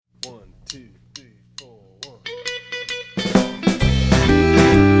2, 3, 4, 1.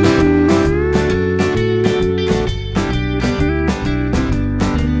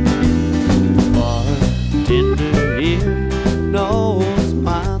 Bartender here knows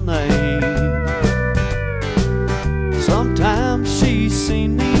my name. Sometimes she's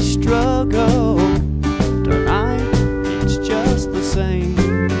seen me struggle. Tonight it's just the same.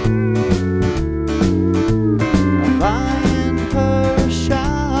 I'm buying her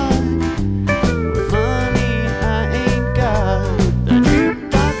shine with money I ain't got. The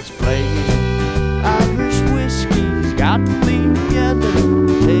jukebox playing Irish whiskey's got me yelling,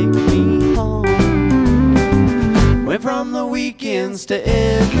 take me home. Went from the weekends to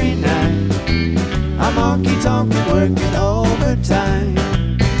every night. I'm honky-tonkin' working overtime.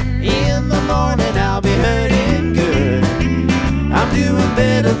 In the morning I'll be hurting good. I'm doing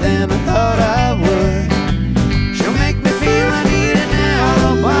better than I thought I would. She'll make me feel I need an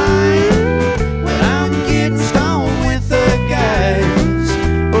alibi when I'm getting stoned with the guys.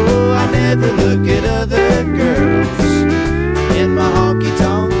 Oh, I never look at other girls in my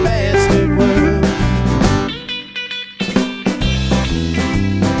honky-tonk bastard world.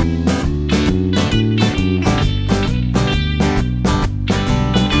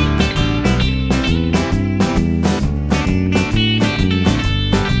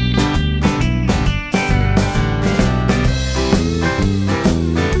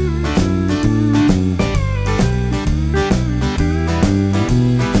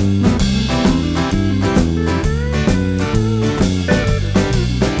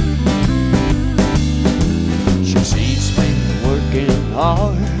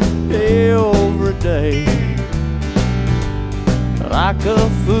 Hard day over day, like a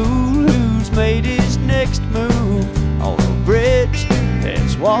fool who's made his next move on a bridge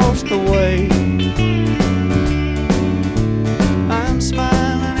that's washed away. I'm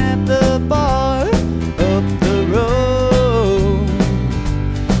smiling at the bar up the road,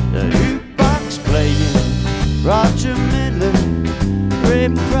 the jukebox playing Roger Miller, Ray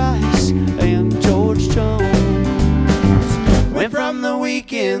Price, and George Jones. Went from the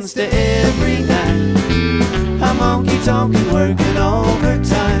weekends to every night. I'm honky-tonkin' working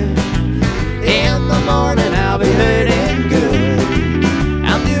overtime. In the morning I'll be hurting good.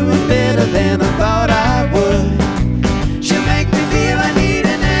 I'm doing better than I thought I would. She'll make me feel I need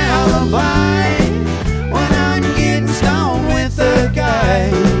an alibi when I'm getting stoned with the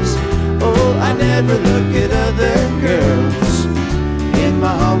guys. Oh, I never look at other girls in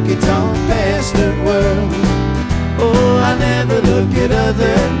my honky-tonk bastard world. Oh, I never look at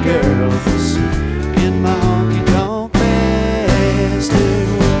other girls in my honky-tonk bastard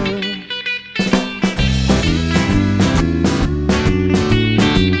world.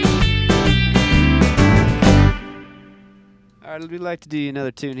 All right, we'd like to do another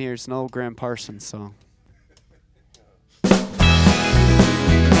tune here. It's an old Graham Parsons song.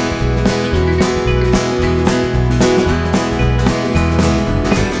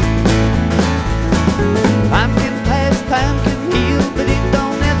 Time can heal, but it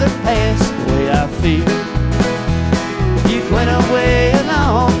don't ever pass the way I feel. You went away a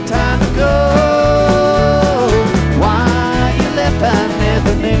long time ago. Why you left I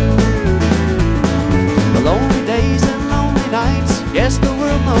never knew. The lonely days and lonely nights, yes, the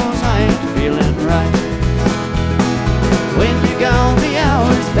world knows I ain't feeling right. When you're gone the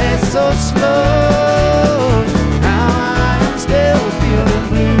hours pass so slow. Now I'm still feeling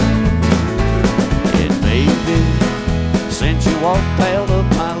blue. It may be since you walked out of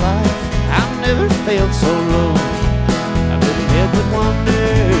my life, I've never felt so low. I couldn't help but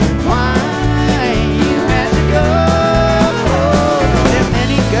wonder why you had to go. There are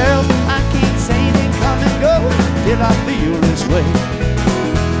many girls I can't say they come and go till I feel this way.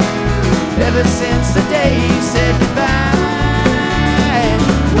 Ever since the day you said goodbye,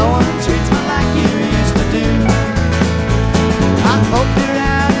 no one treats me like you used to do. I hope you're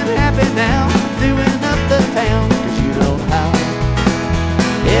out and happy now, doing up the town.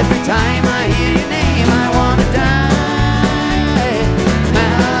 Every time I hear your name, I wanna die.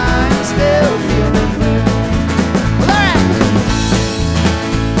 Now I'm still feeling blue. Well, all right.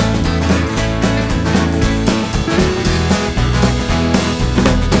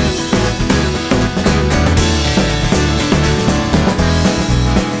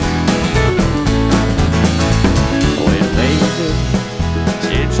 Well, baby,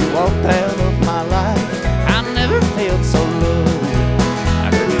 since you walked out of my life, I never felt so low. I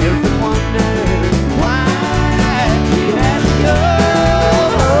couldn't help but wonder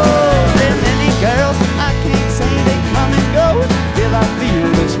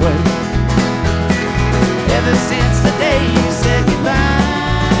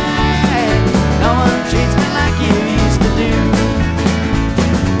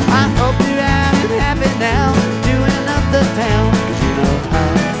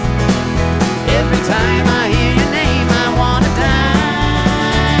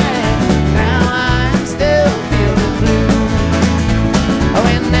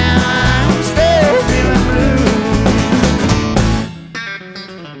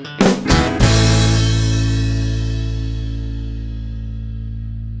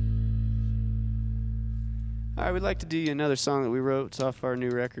All right, we'd like to do you another song that we wrote. It's off our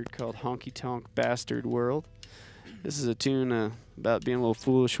new record called Honky Tonk Bastard World. This is a tune about being a little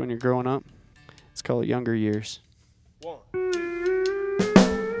foolish when you're growing up. It's called Younger Years. 1, 2.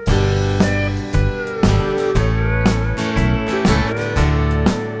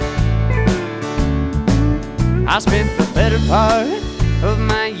 I spent the better part of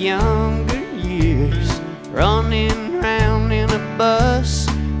my younger years running around in a bus,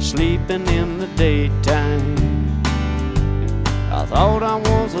 sleeping in the daytime. I thought I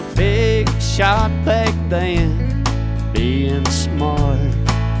was a big shot back then, being smart,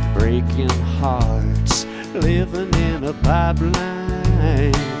 breaking hearts, living in a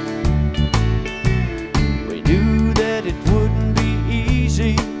pipeline. We knew that it wouldn't be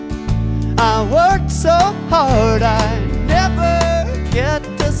easy. I worked so hard I never get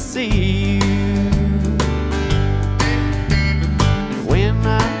to see you. When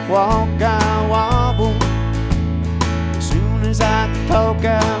I walk, I wobble. As soon as I talk,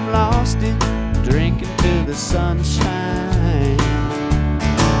 I've lost it. Drinking to the sunshine.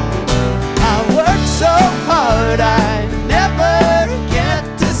 I work so hard, I never get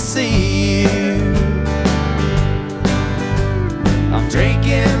to see you. I'm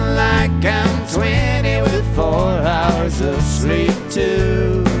drinking like I'm 20 with 4 hours of sleep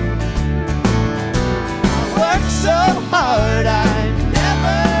too. I work so hard, I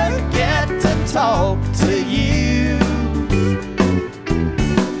never get to talk to you.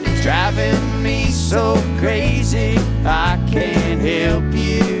 It's driving me so crazy, I can't help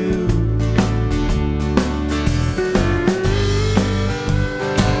you.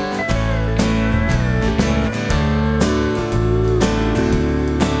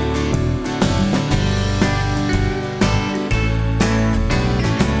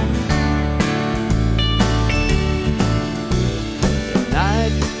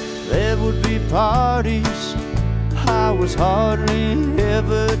 Parties, I was hardly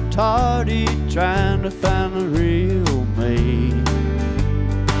ever tardy, trying to find the real me.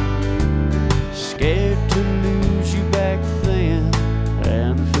 Scared to lose you back then,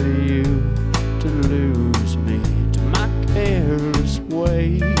 and for you to lose me to my careless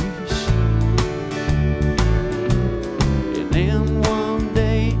ways. And then one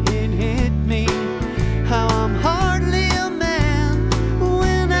day it hit me, how I'm hardly a man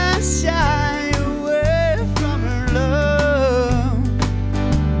when I shy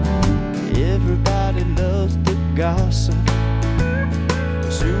gossip.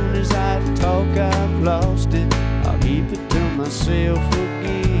 As soon as I talk, I've lost it. I'll keep it to myself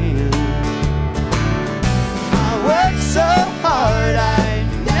again. I work so hard, I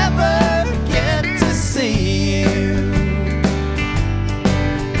never get to see you.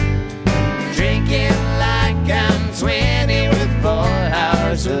 Drinking like I'm 20 with 4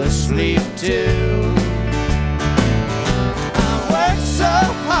 hours of sleep too. I work so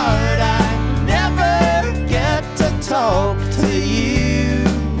hard, I talk to you.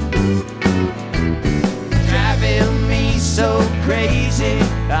 Driving me so crazy,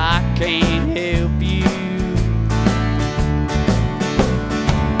 I can't help you.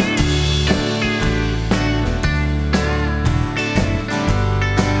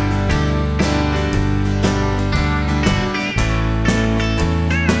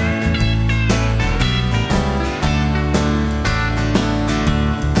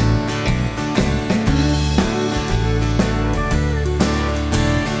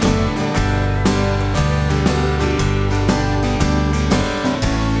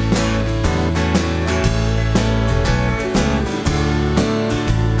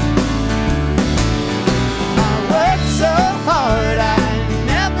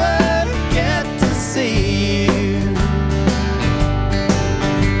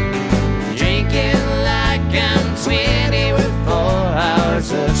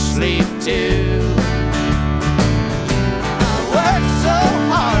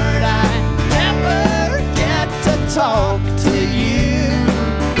 Talk to you.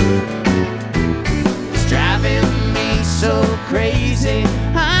 It's driving me so crazy,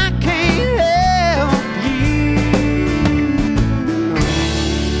 I can't help you.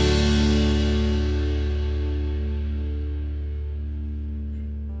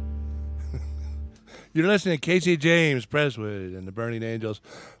 You're listening to Casey James, Prestwood, and the Burning Angels.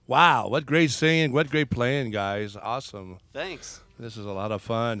 Wow, what great singing, what great playing, guys. Awesome. Thanks. This is a lot of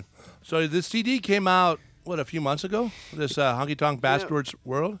fun. So this CD came out, what, a few months ago? This Honky Tonk Bastards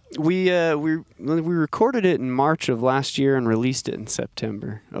World? We recorded it in March of last year and released it in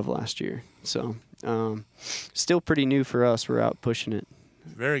September of last year. So still pretty new for us. We're out pushing it.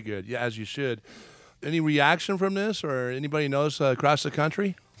 Very good. Yeah, as you should. Any reaction from this, or anybody knows across the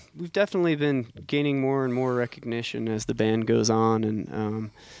country? we've definitely been gaining more and more recognition as the band goes on,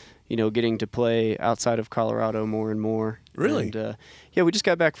 and getting to play outside of Colorado more and more. Really? And, yeah, we just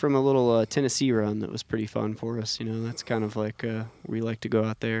got back from a little Tennessee run that was pretty fun for us. That's kind of like we like to go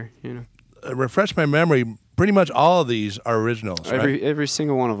out there. Refresh my memory. Pretty much all of these are originals, right? Every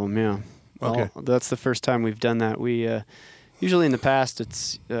single one of them, yeah. Okay. That's the first time we've done that. We usually in the past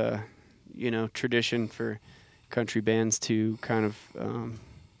it's tradition for country bands to kind of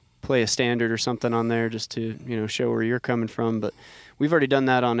play a standard or something on there just to show where you're coming from, but we've already done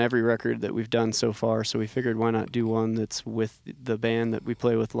that on every record that we've done so far, so we figured why not do one that's with the band that we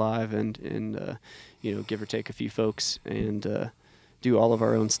play with live and give or take a few folks and do all of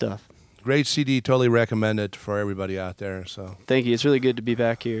our own stuff. Great CD, totally recommend it for everybody out there. So thank you. It's really good to be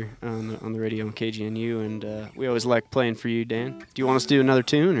back here on the radio on KGNU, and we always like playing for you, Dan. Do you want us to do another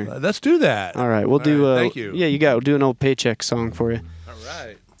tune? Or? Let's do that. All right, we'll do. Right, thank you. Yeah, you got. We'll do an old Paycheck song for you. All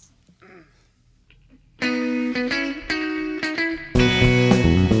right.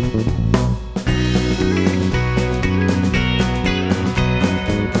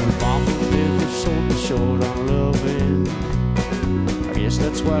 Short on loving. I guess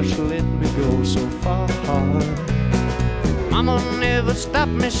that's why she let me go so far. Mama never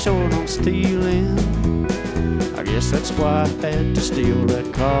stopped me short on stealing. I guess that's why I had to steal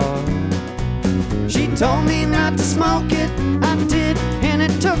that car. She told me not to smoke it, I did, and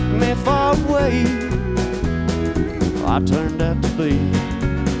it took me far away. I turned out to be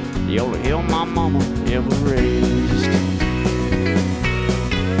the only hill my mama ever raised.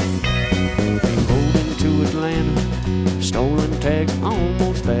 To Atlanta, stolen tag,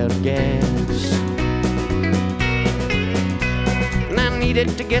 almost out of gas. And I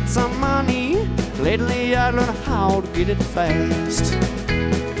needed to get some money. Lately I learned how to get it fast.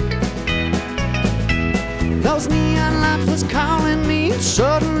 Those neon lights was calling me.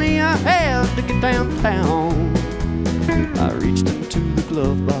 Suddenly I had to get downtown. I reached into the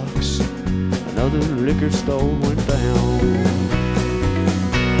glove box. Another liquor store went down.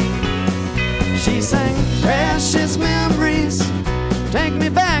 She sang precious memories, take me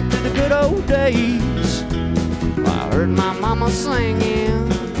back to the good old days. I heard my mama singing,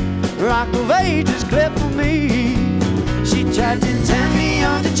 Rock of Ages clip for me. She tried to turn me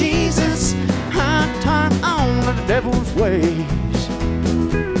on to Jesus, I turned on to the devil's ways.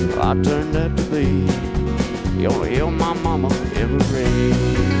 I turned out to be the only hill my mama ever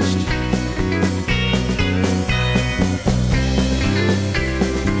raised.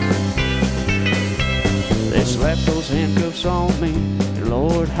 They slapped those handcuffs on me, and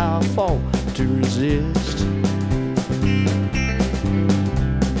Lord, how I fought to resist.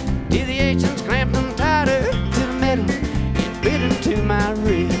 Till the agents clamped them tighter to the metal and bit into my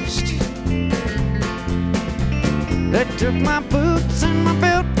wrist. They took my boots and my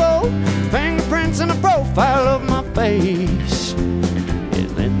billfold, fingerprints and a profile of my face, and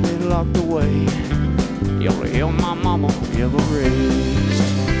then they locked away the only hill my mama ever raised.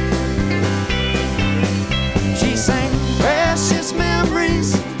 She sang precious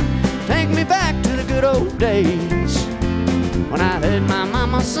memories, take me back to the good old days. When I heard my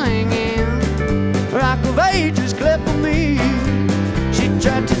mama singing, Rock of Ages clip for me. She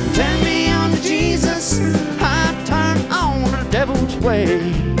tried to turn me on to Jesus, I turned on to the devil's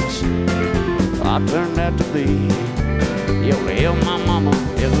ways. I turned out to be the only hill my mama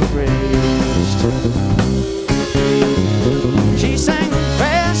ever raised. She sang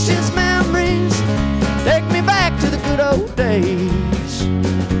precious memories, take me back to the good old days.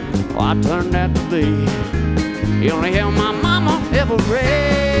 Oh, I turned out to be the only hill my mama ever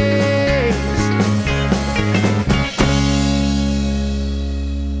raised.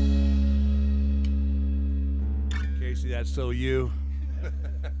 Casey, that's so you.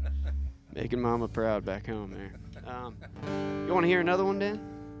 Making mama proud back home there. You want to hear another one, Dan?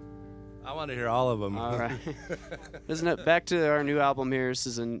 I want to hear all of them. All right. Isn't it back to our new album here? This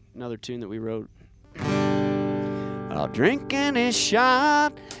is another tune that we wrote. I'll drink any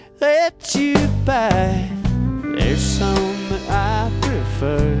shot that you buy. There's some that I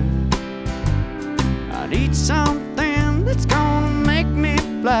prefer. I need something that's gonna make me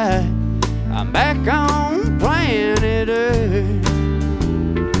fly. I'm back on planet Earth.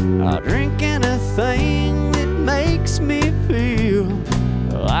 I'll drink anything that makes me feel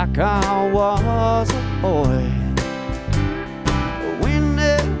like I was a boy, when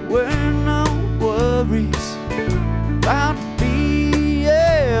there were no worries about being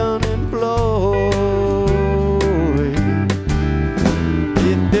employed.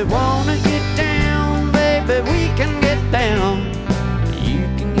 If you wanna get down, baby, we can get down. You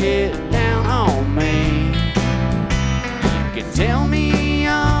can get down on me. You can tell me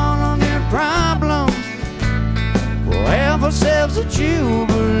all ourselves a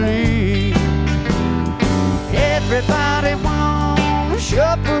jubilee. Everybody wanna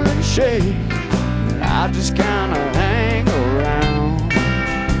shuffle and shake, I just kinda hang around.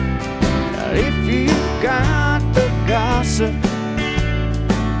 If you've got the gossip,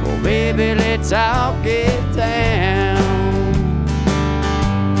 well, baby, let's all get down.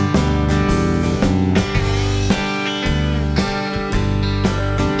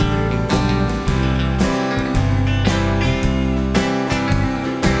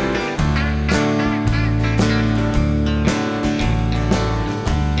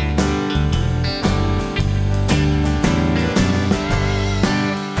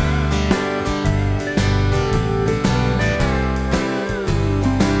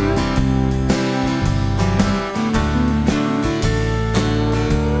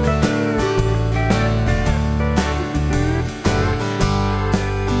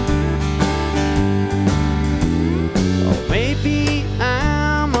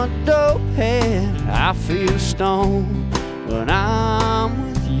 I feel stoned when I'm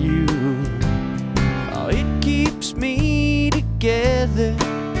with you. Oh, it keeps me together.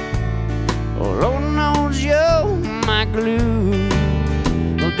 Oh, Lord knows you're my glue.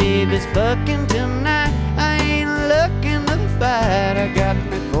 Well, baby's fucking tonight. I ain't looking to fight. I got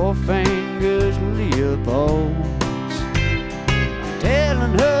me 4 fingers, Leopold's.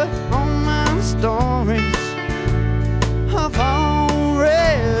 Telling her all my stories I've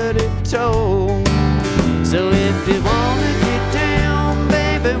already told. So if you wanna get down,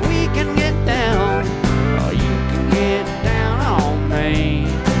 baby, we can get down. Or you can get down on me.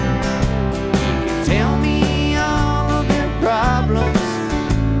 You can tell me all of your problems.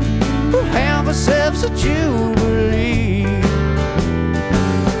 We'll have ourselves a jubilee.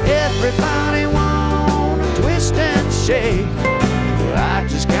 Everybody wanna twist and shake, but I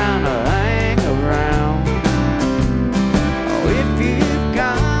just kinda hang around. Oh, if you've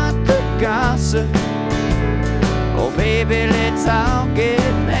got the gossip, oh, baby, let's all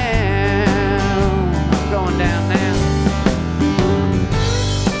get down. I'm going down now.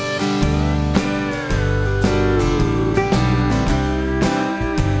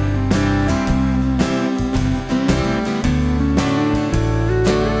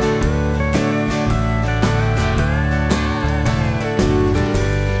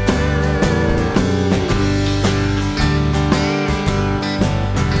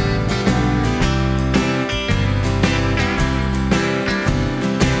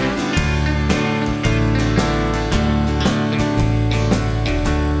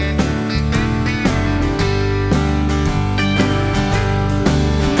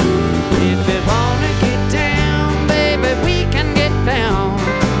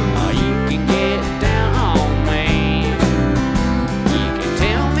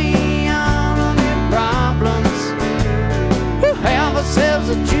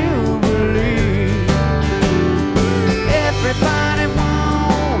 A jubilee. Everybody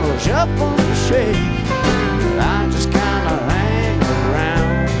wanna shuffle and shake, but I just kinda hang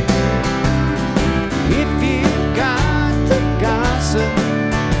around. If you've got the gossip,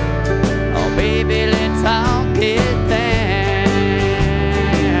 oh baby, let's all get down.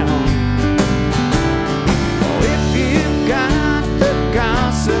 Oh, if you've got the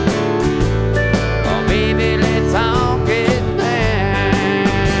gossip, oh baby, let's all get down.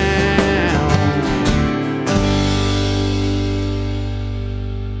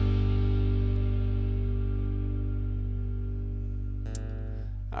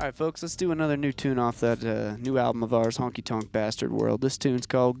 All right, folks, let's do another new tune off that new album of ours, Honky Tonk Bastard World. This tune's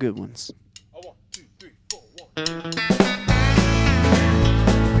called Good Ones. 1, 2, 3, 4, 1.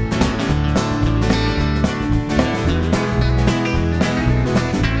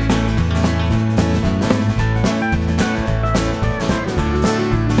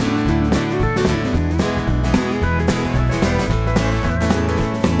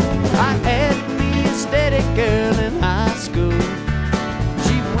 I had me a steady girl in high school.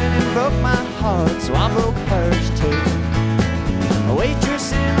 Broke my heart, so I broke hers too. A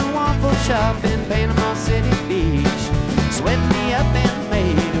waitress in a waffle shop in Panama City Beach swept me up and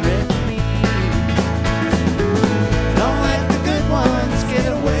made her at me. Don't let the good ones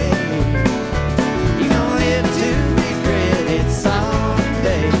get away. You gon' live to regret it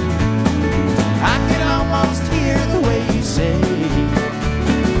someday. I could almost hear the way you say,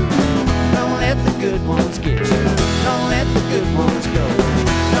 don't let the good ones get you. Don't let the good ones go.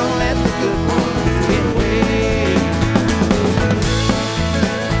 Don't let the good ones get away.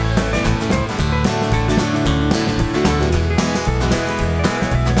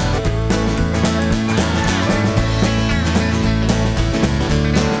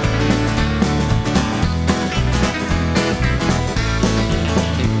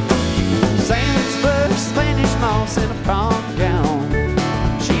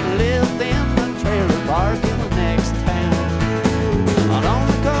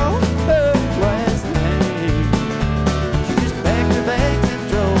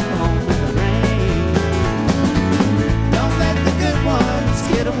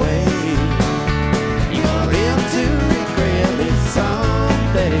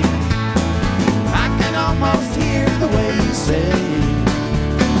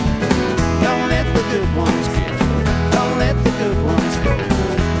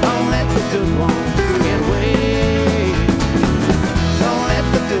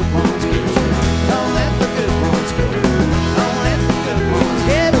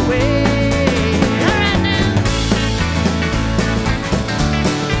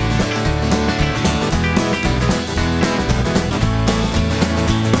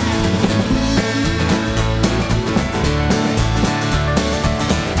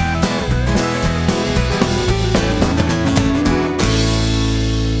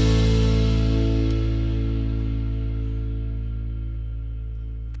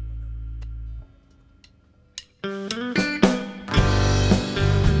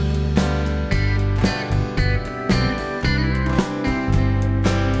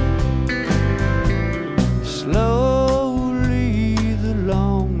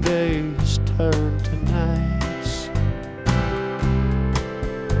 turn to nights,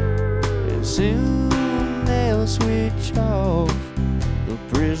 and soon they'll switch off the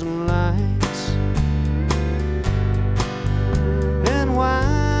prison lights. And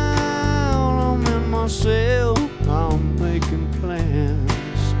while I'm in my cell, I'm making plans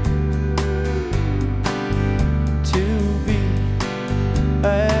to be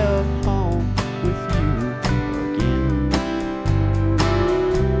at home with you again.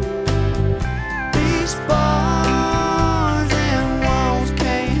 These bars and walls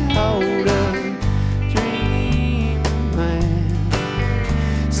can't hold a dream,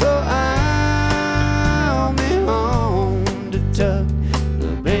 man. So I'll be home to tuck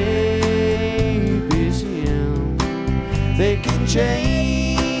the babies in. They can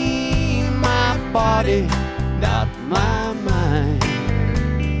chain my body, not my mind.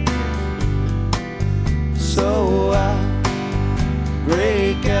 So I'll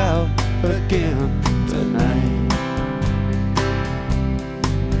break out again tonight.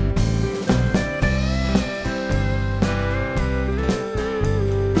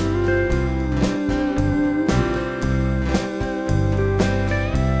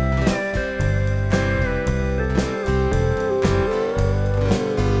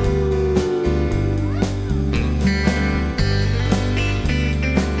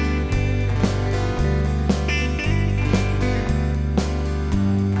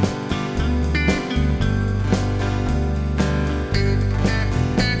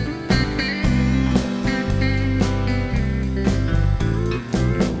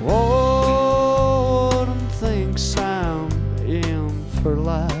 Warden thinks I'm in for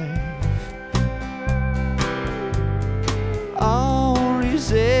life. All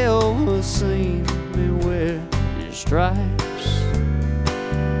he's ever seen me wear is stripes.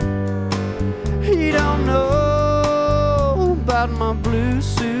 He don't know about my blue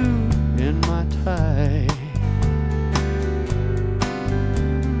suit and my tie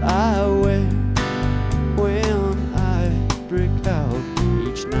I wear when I break out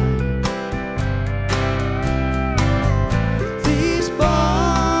each night. These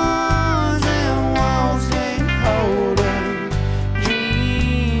bars and walls ain't hold a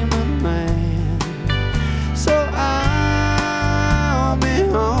dreaming man. So I'll be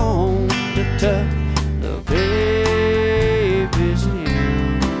home to tuck the babies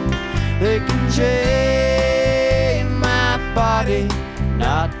in. They can chain my body,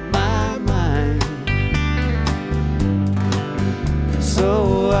 not my mind.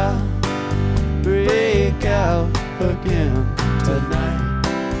 So I'll break out again tonight.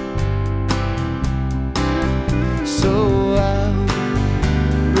 So I'll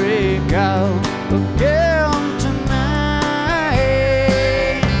break out again tonight.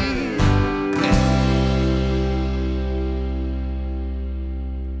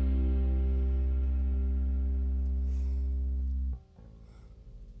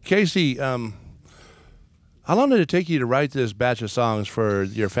 Casey, how long did it take you to write this batch of songs for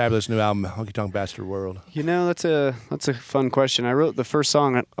your fabulous new album, Honky Tonk Bastard World? You know, that's a fun question. I wrote the first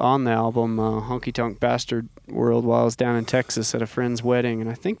song on the album, Honky Tonk Bastard World, while I was down in Texas at a friend's wedding, and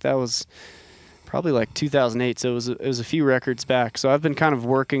I think that was probably like 2008. So it was a few records back. So I've been kind of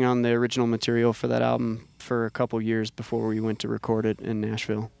working on the original material for that album for a couple years before we went to record it in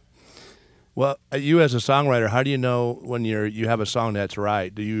Nashville. Well, you as a songwriter, how do you know when you have a song that's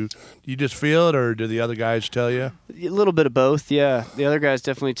right? Do you just feel it, or do the other guys tell you? A little bit of both, yeah. The other guys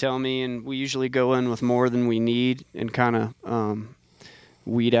definitely tell me, and we usually go in with more than we need and kind of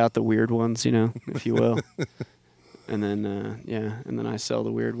weed out the weird ones, you know, if you will. And then, and then I sell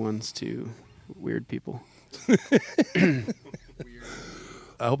the weird ones to weird people.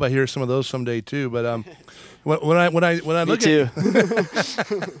 I hope I hear some of those someday too. But when I look too.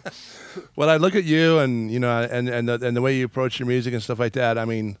 when I look at you and and the way you approach your music and stuff like that, I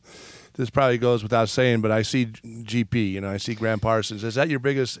mean, this probably goes without saying, but I see GP, I see Graham Parsons. Is that your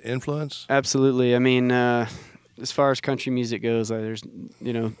biggest influence? Absolutely. I mean, as far as country music goes,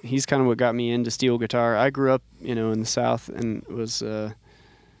 he's kind of what got me into steel guitar. I grew up, in the South and was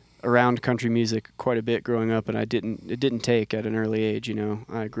around country music quite a bit growing up, and it didn't take at an early age.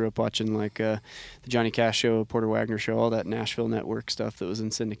 I grew up watching like the Johnny Cash show, Porter Wagner show, all that Nashville network stuff that was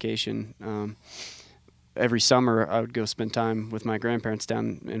in syndication. Every summer I would go spend time with my grandparents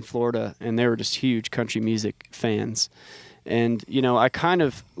down in Florida, and they were just huge country music fans. And, I kind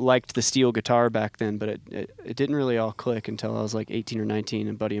of liked the steel guitar back then, but it didn't really all click until I was like 18 or 19.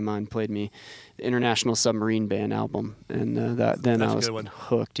 A buddy of mine played me the International Submarine Band album, and I was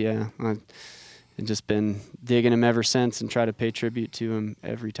hooked, yeah. I've just been digging him ever since and try to pay tribute to him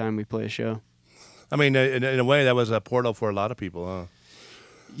every time we play a show. I mean, in a way, that was a portal for a lot of people, huh?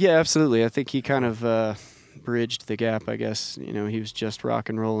 Yeah, absolutely. I think he kind of bridged the gap, I guess. You know, he was just rock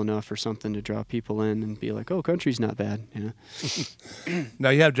and roll enough or something to draw people in and be like, oh, country's not bad, you know. Now,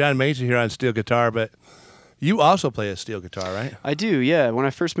 you have John Mason here on steel guitar, but you also play a steel guitar, right? I do, yeah. When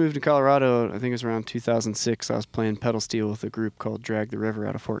I first moved to Colorado, I think it was around 2006, I was playing pedal steel with a group called Drag the River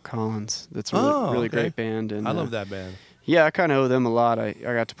out of Fort Collins. That's a really okay. great band. And I love that band. Yeah, I kind of owe them a lot. I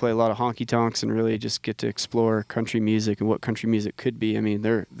got to play a lot of honky tonks and really just get to explore country music and what country music could be. I mean,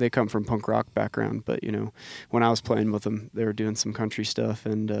 they come from punk rock background, but you know, when I was playing with them, they were doing some country stuff,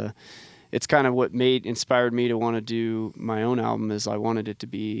 and it's kind of what inspired me to want to do my own album. Is I wanted it to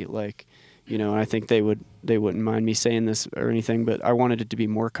be like, you know, and I think they wouldn't mind me saying this or anything, but I wanted it to be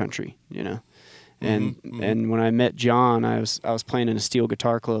more country, you know. And and when I met John, I was playing in a steel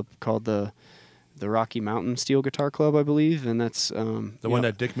guitar club called the Rocky Mountain Steel Guitar Club, I believe, and that's the one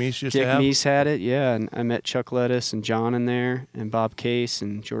that Dick Meese used to have. Dick Meese had it, yeah, and I met Chuck Lettuce and John in there, and Bob Case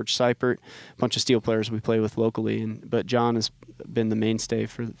and George Seipert, a bunch of steel players we play with locally, but John has been the mainstay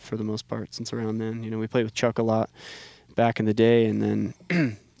for the most part since around then. You know, we played with Chuck a lot back in the day, and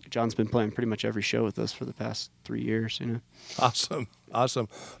then John's been playing pretty much every show with us for the past 3 years. You know. Awesome.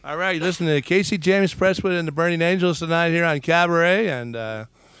 All right, you're listening to Casey James Prestwood and the Burning Angels tonight here on Cabaret, and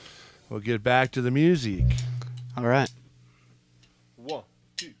we'll get back to the music. All right. 1,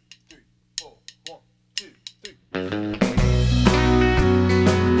 2, 3, 4. 1, 2, 3.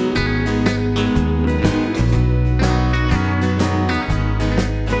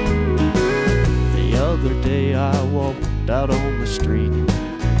 The other day I walked out on the street.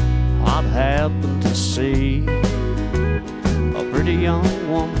 I happened to see a pretty young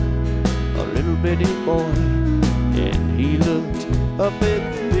woman, a little bitty boy, and he looked up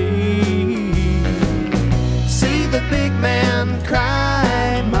at me. See the big man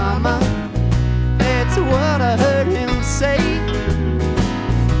cry, mama, that's what I heard him say.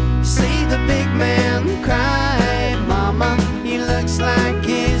 See the big man cry, mama, he looks like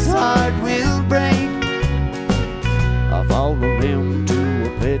his heart will break. I followed him to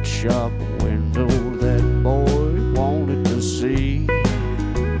a pet shop window that boy wanted to see.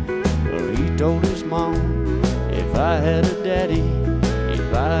 But he told his mom, if I had a daddy,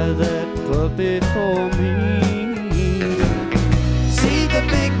 he'd buy that puppy for me. See the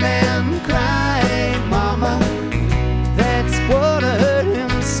big man cry, mama, that's what I heard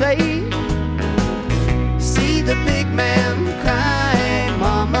him say. See the big man cry,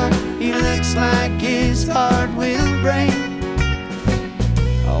 mama, he looks like his heart will break.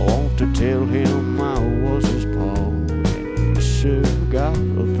 I want to tell him I was his pa, and he sure got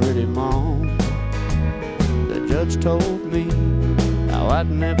a pretty mom. The judge told me how I'd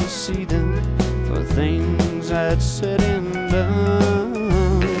never see them for things I'd said and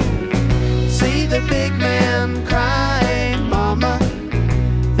done. See the big man cry, mama,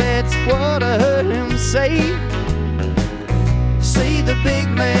 that's what I heard him say. See the big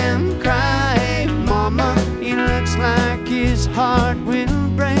man cry, mama, he looks like his heart will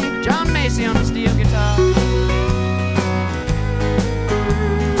break. John Macy on the steel guitar.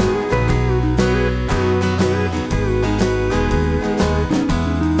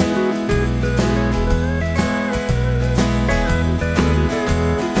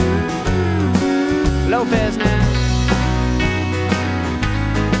 Lopez now.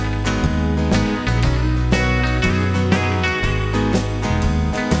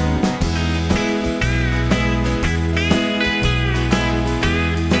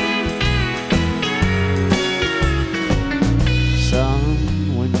 Son,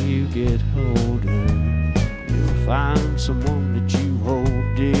 when you get older, you'll find someone that you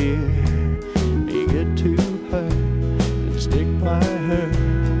hold dear. Be good to her and stick by her,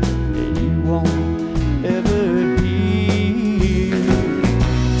 and you won't ever hear.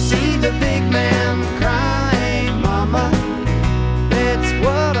 See the big man cry, mama, that's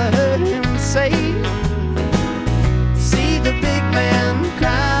what I heard him say. See the big man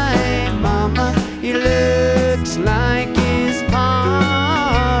cry, mama, he looks like his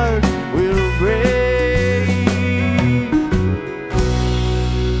heart will break.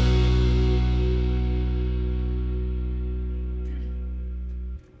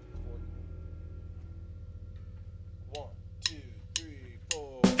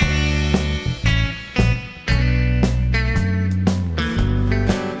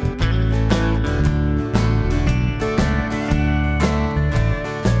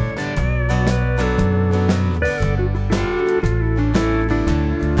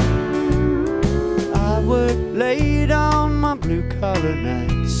 Late on my blue collar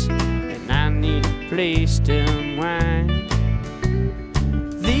nights, and I need a place to unwind.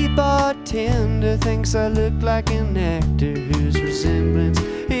 The bartender thinks I look like an actor whose resemblance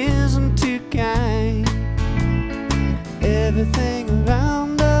isn't too kind. Everything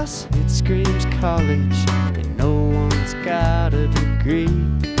around us, it screams college, and no one's got a degree.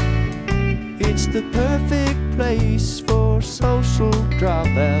 It's the perfect place for social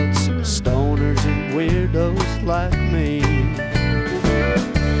dropouts, stoners and weirdos like me.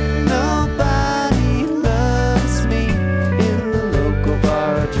 Nobody loves me in the local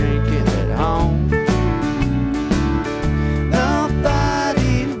bar drinking at home.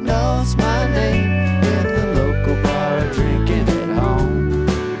 Nobody knows my name in the local bar drinking at home.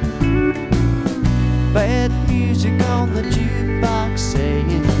 Bad music on the jukebox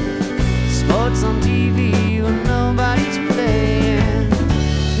saying sports on TV when nobody's playing.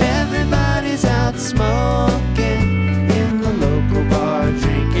 Everybody's out smoking in the local bar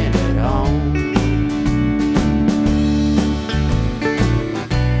drinking at home.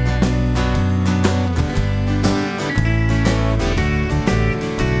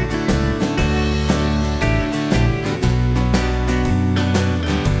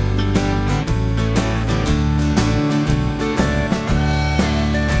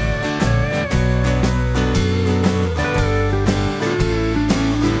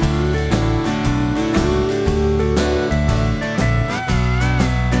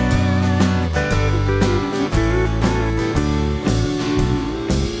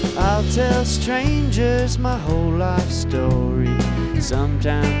 I'll tell strangers my whole life story.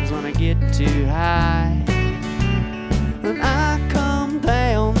 Sometimes when I get too high, when I come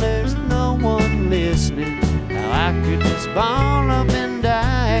down, there's no one listening. Now I could just ball up and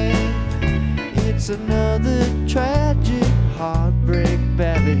die. It's another tragic heartbreak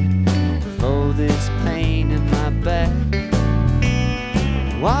ballad for this pain in my back.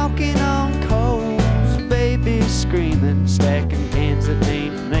 Walking on coals, baby screaming, stacking cans that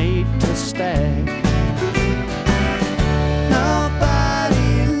ain't made to stack.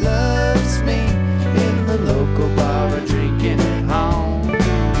 Nobody loves me in the local bar drinking at home.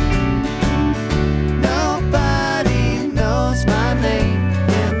 Nobody knows my name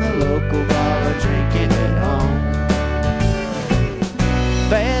in the local bar drinking at home.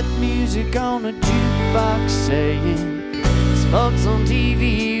 Bad music on a jukebox saying sports on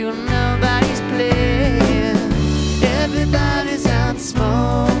TV when nobody's playing. Everybody's out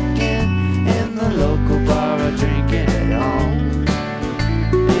smoking in the local bar or drinking at home.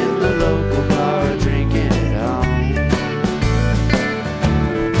 In the local bar or drinking at home.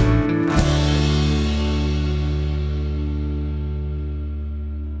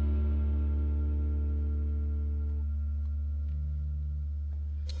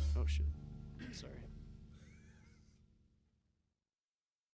 Oh shit.